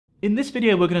In this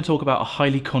video, we're going to talk about a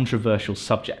highly controversial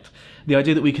subject, the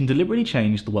idea that we can deliberately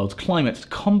change the world's climate to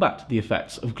combat the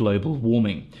effects of global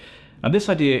warming. Now, this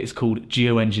idea is called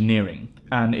geoengineering,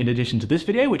 and in addition to this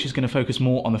video, which is going to focus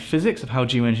more on the physics of how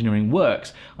geoengineering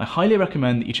works, I highly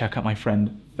recommend that you check out my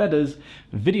friend Feder's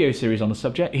video series on the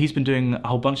subject. He's been doing a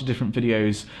whole bunch of different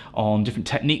videos on different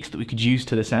techniques that we could use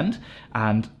to this end,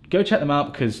 and go check them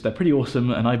out because they're pretty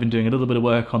awesome, and I've been doing a little bit of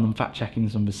work on them, fact-checking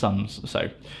some of his sums, so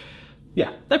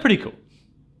yeah, they're pretty cool.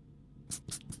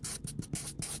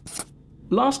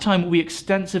 Last time we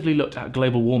extensively looked at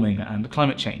global warming and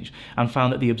climate change and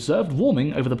found that the observed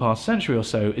warming over the past century or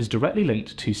so is directly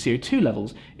linked to CO2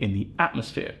 levels in the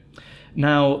atmosphere.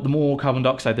 Now, the more carbon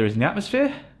dioxide there is in the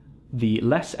atmosphere, the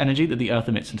less energy that the Earth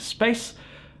emits into space,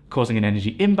 causing an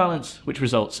energy imbalance which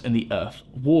results in the Earth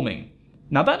warming.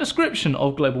 Now, that description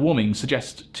of global warming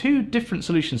suggests two different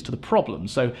solutions to the problem,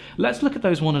 so let's look at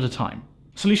those one at a time.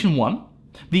 Solution 1.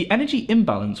 The energy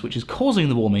imbalance which is causing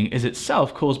the warming is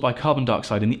itself caused by carbon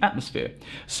dioxide in the atmosphere.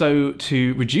 So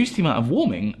to reduce the amount of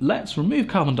warming, let's remove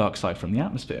carbon dioxide from the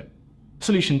atmosphere.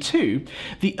 Solution 2.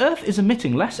 The Earth is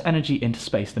emitting less energy into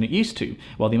space than it used to,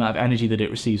 while the amount of energy that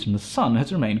it receives from the Sun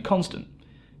has remained constant.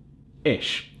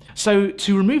 Ish. So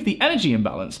to remove the energy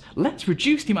imbalance, let's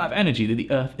reduce the amount of energy that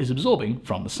the Earth is absorbing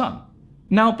from the Sun.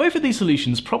 Now, both of these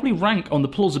solutions probably rank on the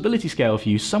plausibility scale for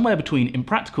you somewhere between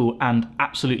impractical and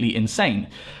absolutely insane,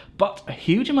 but a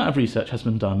huge amount of research has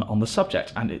been done on the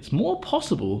subject, and it's more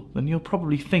possible than you're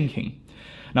probably thinking.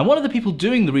 Now, one of the people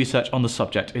doing the research on the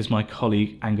subject is my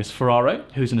colleague Angus Ferraro,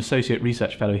 who's an associate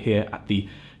research fellow here at the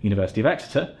University of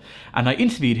Exeter, and I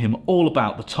interviewed him all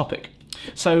about the topic.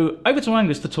 So over to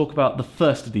Angus to talk about the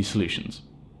first of these solutions.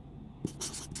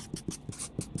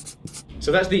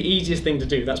 So that's the easiest thing to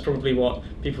do. That's probably what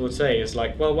people would say is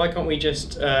like, well, why can't we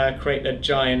just create a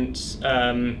giant,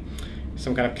 some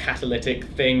kind of catalytic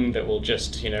thing that will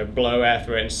just, blow air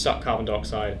through it and suck carbon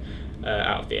dioxide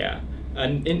out of the air?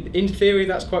 And in theory,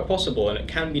 that's quite possible, and it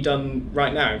can be done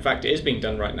right now. In fact, it is being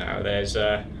done right now.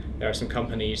 There are some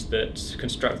companies that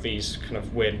construct these kind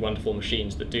of weird, wonderful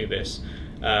machines that do this.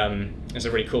 It's a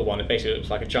really cool one. It basically looks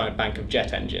like a giant bank of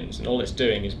jet engines, and all it's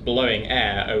doing is blowing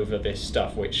air over this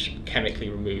stuff which chemically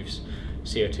removes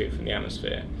CO2 from the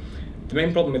atmosphere. The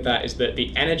main problem with that is that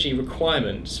the energy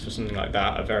requirements for something like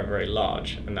that are very, very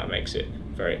large, and that makes it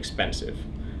very expensive.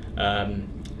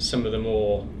 Some of the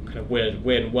more kind of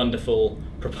weird and wonderful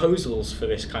proposals for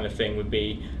this kind of thing would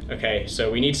be, okay, so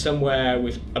we need somewhere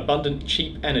with abundant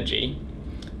cheap energy,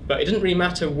 but it doesn't really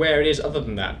matter where it is other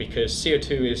than that, because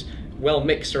CO2 is well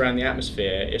mixed around the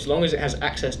atmosphere. As long as it has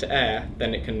access to air,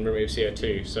 then it can remove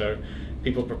CO2. So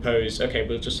people propose, okay,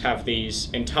 we'll just have these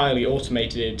entirely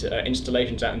automated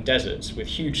installations out in deserts with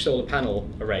huge solar panel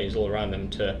arrays all around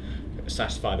them to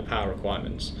satisfy the power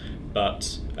requirements.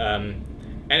 But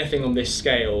anything on this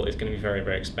scale is going to be very,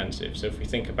 very expensive. So if we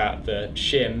think about the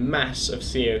sheer mass of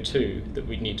CO2 that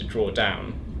we'd need to draw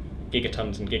down,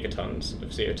 gigatons and gigatons of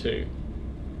CO2,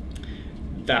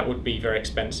 that would be very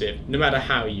expensive, no matter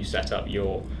how you set up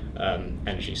your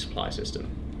energy supply system.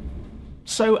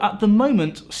 So at the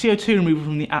moment, CO2 removal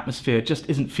from the atmosphere just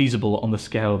isn't feasible on the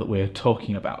scale that we're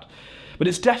talking about. But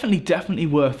it's definitely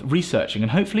worth researching,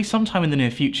 and hopefully sometime in the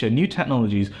near future, new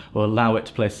technologies will allow it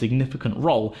to play a significant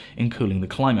role in cooling the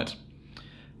climate.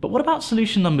 But what about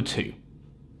solution number 2?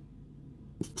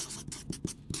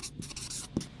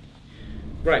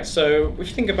 Right, so if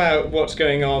you think about what's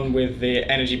going on with the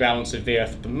energy balance of the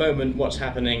Earth at the moment, what's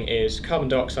happening is carbon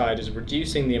dioxide is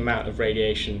reducing the amount of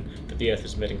radiation that the Earth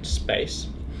is emitting to space.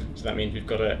 So that means we've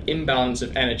got an imbalance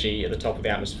of energy at the top of the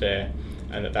atmosphere,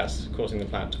 and that's causing the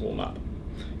planet to warm up.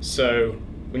 So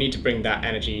we need to bring that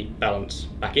energy balance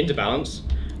back into balance,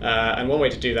 and one way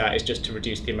to do that is just to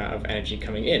reduce the amount of energy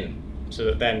coming in, so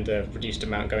that then the reduced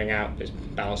amount going out is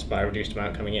balanced by a reduced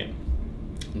amount coming in.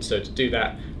 And so to do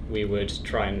that, we would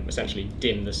try and essentially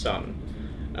dim the sun.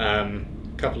 A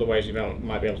couple of ways we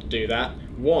might be able to do that.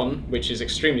 One, which is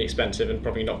extremely expensive and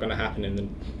probably not going to happen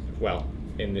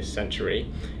in this century,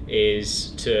 is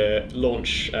to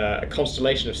launch a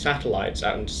constellation of satellites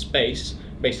out into space,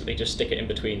 basically just stick it in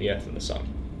between the Earth and the Sun.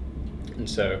 And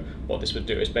so what this would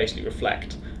do is basically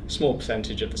reflect a small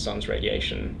percentage of the Sun's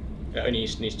radiation. It only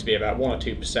needs to be about 1 or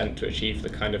 2% to achieve the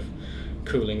kind of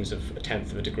coolings of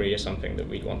 1/10 of a degree or something that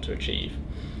we'd want to achieve.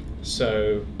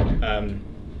 So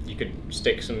you could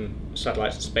stick some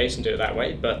satellites in space and do it that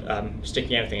way, but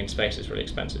sticking anything in space is really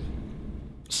expensive.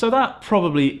 So that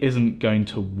probably isn't going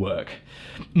to work.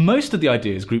 Most of the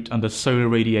ideas grouped under solar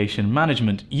radiation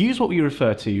management use what we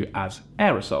refer to as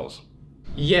aerosols.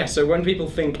 Yeah, so when people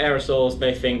think aerosols,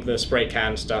 they think the spray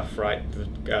can stuff, right?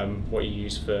 What you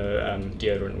use for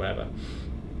deodorant, whatever.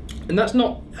 And that's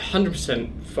not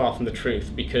 100% far from the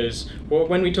truth, because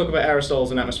when we talk about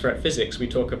aerosols in atmospheric physics, we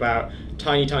talk about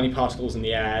tiny, tiny particles in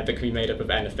the air that can be made up of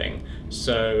anything.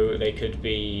 So they could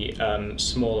be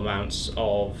small amounts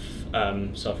of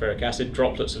sulfuric acid,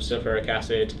 droplets of sulfuric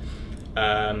acid,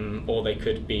 or they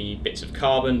could be bits of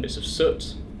carbon, bits of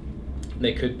soot.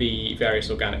 They could be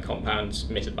various organic compounds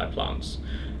emitted by plants.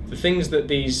 The things that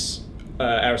these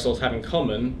aerosols have in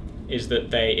common is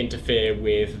that they interfere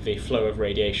with the flow of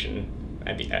radiation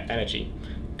and the energy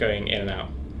going in and out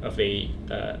of the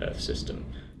Earth system.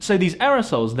 So these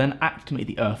aerosols then act to make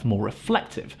the Earth more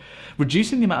reflective,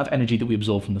 reducing the amount of energy that we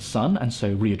absorb from the sun, and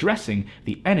so readdressing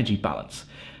the energy balance.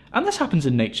 And this happens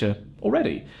in nature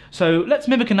already. So let's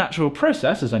mimic a natural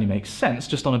process, as only makes sense,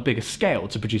 just on a bigger scale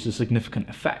to produce a significant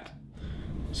effect.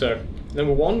 So,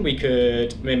 number one, we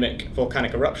could mimic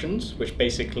volcanic eruptions, which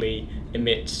basically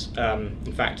emit,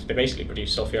 in fact, they basically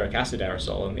produce sulfuric acid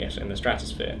aerosol in the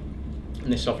stratosphere.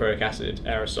 And this sulfuric acid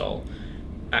aerosol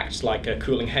acts like a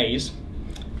cooling haze,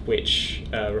 which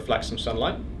reflects some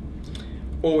sunlight.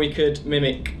 Or we could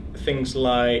mimic things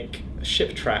like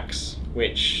ship tracks,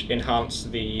 which enhance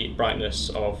the brightness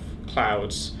of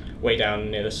clouds way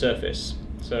down near the surface.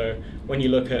 So when you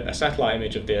look at a satellite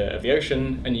image of the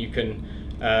ocean, and you can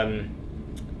so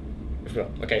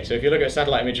if you look at a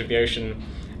satellite image of the ocean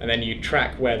and then you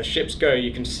track where the ships go,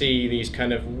 you can see these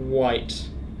kind of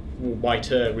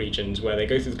whiter regions where they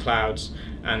go through the clouds,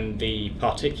 and the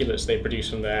particulates they produce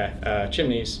from their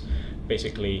chimneys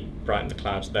basically brighten the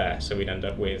clouds there. So we'd end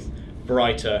up with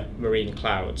brighter marine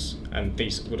clouds, and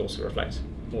these would also reflect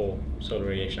more solar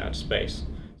radiation out of space.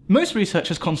 Most research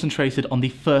has concentrated on the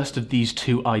first of these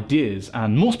two ideas,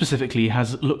 and more specifically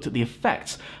has looked at the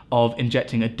effects of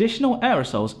injecting additional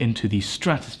aerosols into the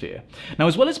stratosphere. Now,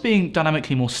 as well as being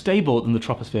dynamically more stable than the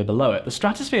troposphere below it, the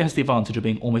stratosphere has the advantage of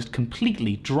being almost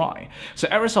completely dry. So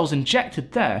aerosols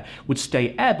injected there would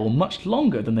stay airborne much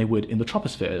longer than they would in the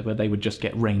troposphere, where they would just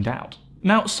get rained out.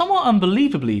 Now, somewhat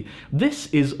unbelievably, this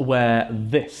is where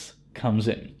this comes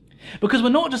in. Because we're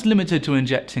not just limited to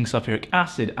injecting sulfuric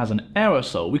acid as an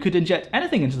aerosol, we could inject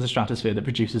anything into the stratosphere that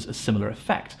produces a similar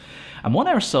effect. And one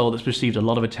aerosol that's received a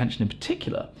lot of attention in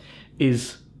particular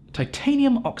is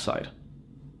titanium oxide.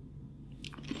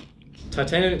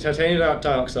 Titanium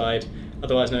dioxide,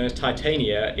 otherwise known as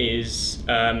titania, is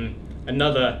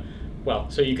another,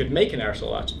 so you could make an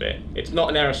aerosol out of it. It's not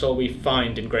an aerosol we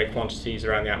find in great quantities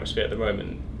around the atmosphere at the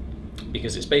moment,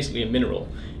 because it's basically a mineral.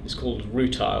 It's called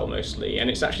rutile mostly, and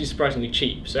it's actually surprisingly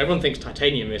cheap. So everyone thinks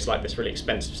titanium is like this really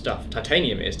expensive stuff.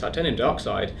 Titanium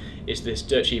dioxide is this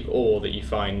dirt cheap ore that you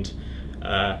find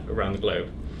around the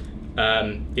globe.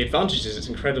 The advantage is it's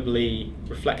incredibly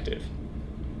reflective.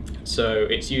 So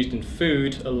it's used in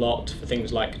food a lot for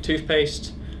things like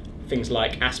toothpaste, things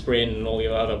like aspirin and all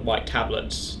your other white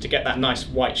tablets. To get that nice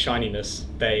white shininess,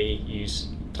 they use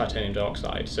titanium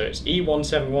dioxide. So it's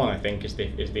E171, I think, is the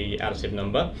additive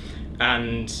number.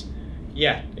 And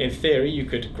yeah, in theory, you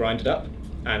could grind it up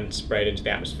and spray it into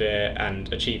the atmosphere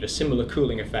and achieve a similar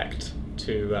cooling effect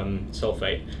to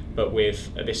sulfate, but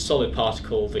with this solid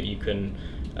particle that you can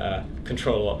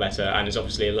control a lot better, and is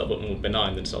obviously a little bit more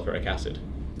benign than sulfuric acid.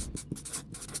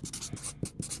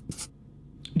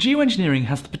 Geoengineering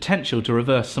has the potential to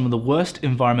reverse some of the worst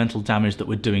environmental damage that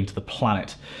we're doing to the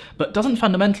planet, but doesn't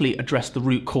fundamentally address the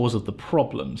root cause of the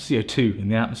problem, CO2 in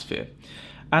the atmosphere.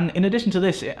 And in addition to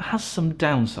this, it has some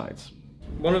downsides.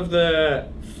 One of the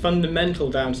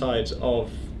fundamental downsides of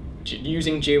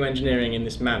using geoengineering in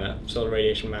this manner, solar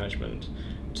radiation management,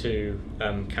 to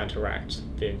counteract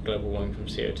the global warming from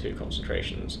CO2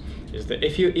 concentrations, is that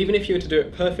even if you were to do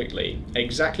it perfectly,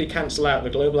 exactly cancel out the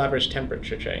global average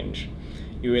temperature change,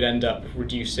 you would end up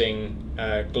reducing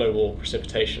global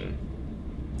precipitation.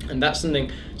 And that's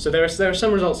something, so there are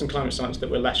some results in climate science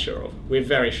that we're less sure of. We're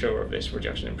very sure of this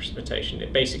reduction in precipitation.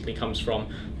 It basically comes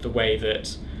from the way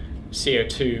that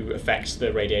CO2 affects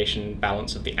the radiation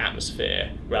balance of the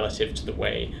atmosphere relative to the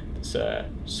way that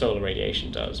solar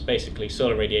radiation does. Basically,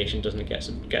 solar radiation doesn't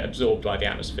get absorbed by the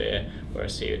atmosphere,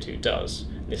 whereas CO2 does.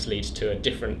 This leads to a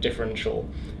differential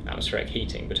atmospheric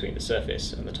heating between the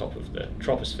surface and the top of the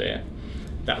troposphere.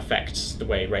 That affects the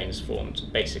way rain is formed.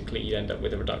 Basically, you end up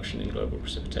with a reduction in global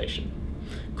precipitation.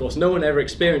 Of course, no one ever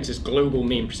experiences global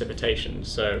mean precipitation,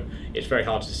 so it's very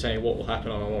hard to say what will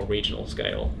happen on a more regional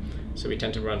scale. So we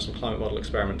tend to run some climate model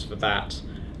experiments for that.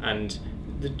 And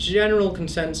the general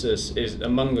consensus is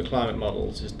among the climate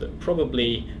models is that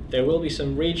probably there will be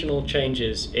some regional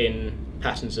changes in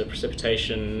patterns of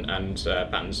precipitation and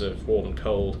patterns of warm and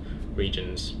cold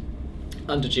regions.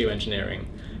 under geoengineering,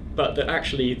 but that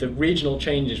actually the regional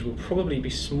changes will probably be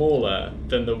smaller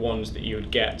than the ones that you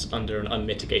would get under an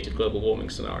unmitigated global warming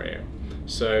scenario.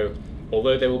 So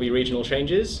although there will be regional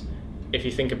changes, if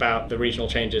you think about the regional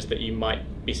changes that you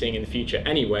might be seeing in the future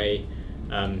anyway,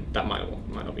 that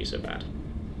might not be so bad.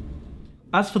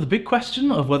 As for the big question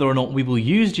of whether or not we will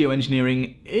use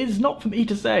geoengineering is not for me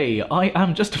to say. I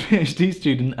am just a PhD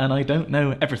student and I don't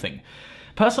know everything.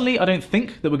 Personally, I don't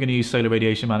think that we're going to use solar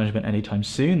radiation management anytime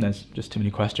soon. There's just too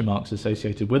many question marks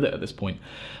associated with it at this point.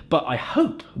 But I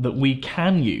hope that we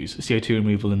can use CO2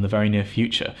 removal in the very near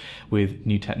future with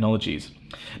new technologies.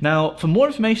 Now, for more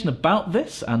information about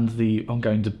this and the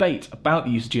ongoing debate about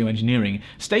the use of geoengineering,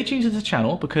 stay tuned to the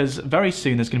channel because very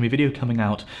soon there's going to be a video coming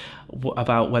out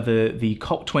about whether the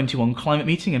COP21 climate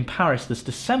meeting in Paris this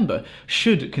December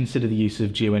should consider the use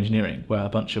of geoengineering, where a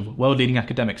bunch of world-leading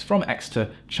academics from Exeter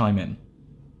chime in.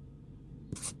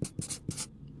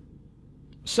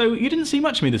 So you didn't see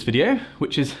much of me this video,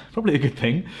 which is probably a good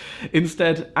thing.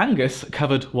 Instead, Angus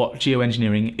covered what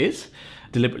geoengineering is,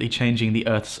 deliberately changing the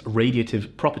Earth's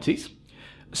radiative properties,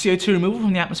 CO2 removal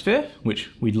from the atmosphere, which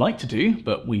we'd like to do,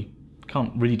 but we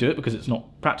can't really do it because it's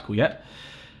not practical yet,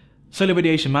 solar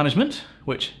radiation management,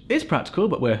 which is practical,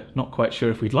 but we're not quite sure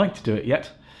if we'd like to do it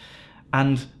yet,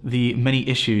 and the many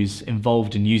issues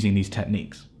involved in using these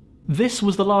techniques. This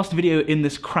was the last video in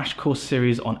this crash course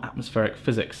series on atmospheric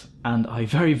physics, and I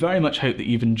very, very much hope that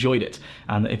you've enjoyed it,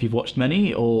 and that if you've watched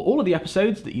many or all of the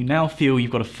episodes, that you now feel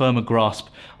you've got a firmer grasp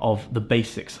of the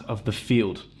basics of the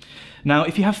field. Now,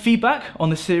 if you have feedback on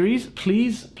this series,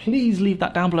 please leave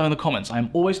that down below in the comments.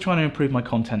 I'm always trying to improve my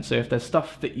content, so if there's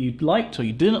stuff that you liked or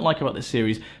you didn't like about this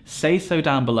series, say so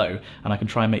down below, and I can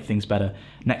try and make things better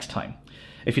next time.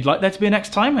 If you'd like there to be a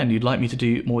next time and you'd like me to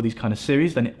do more of these kind of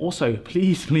series, then also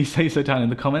please say so down in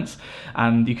the comments,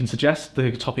 and you can suggest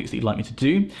the topics that you'd like me to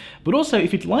do. But also,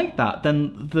 if you'd like that,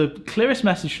 then the clearest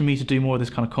message for me to do more of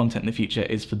this kind of content in the future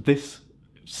is for this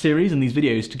series and these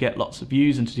videos to get lots of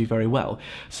views and to do very well.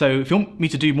 So if you want me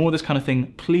to do more of this kind of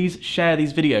thing, please share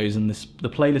these videos and the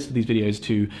playlist of these videos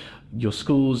to your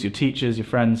schools, your teachers, your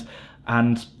friends,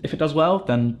 and if it does well,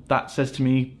 then that says to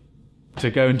me to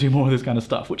go and do more of this kind of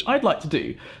stuff, which I'd like to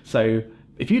do. So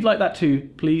if you'd like that too,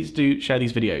 please do share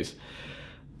these videos.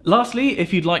 Lastly,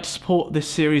 if you'd like to support this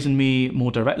series and me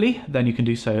more directly, then you can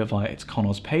do so via its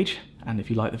Connors page. And if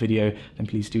you like the video, then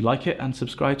please do like it and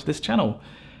subscribe to this channel.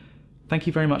 Thank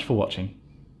you very much for watching.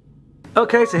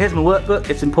 Okay, so here's my workbook.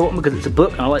 It's important because it's a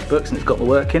book and I like books and it's got my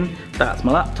work in. That's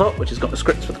my laptop, which has got the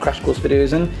scripts for the crash course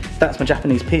videos in. That's my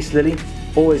Japanese peace lily.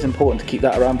 Always important to keep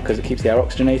that around because it keeps the air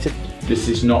oxygenated. This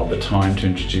is not the time to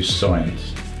introduce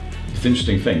science. It's an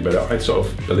interesting thing, but I sort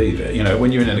of believe it. You know,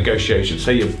 when you're in a negotiation,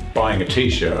 say you're buying a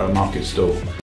t-shirt at a market stall,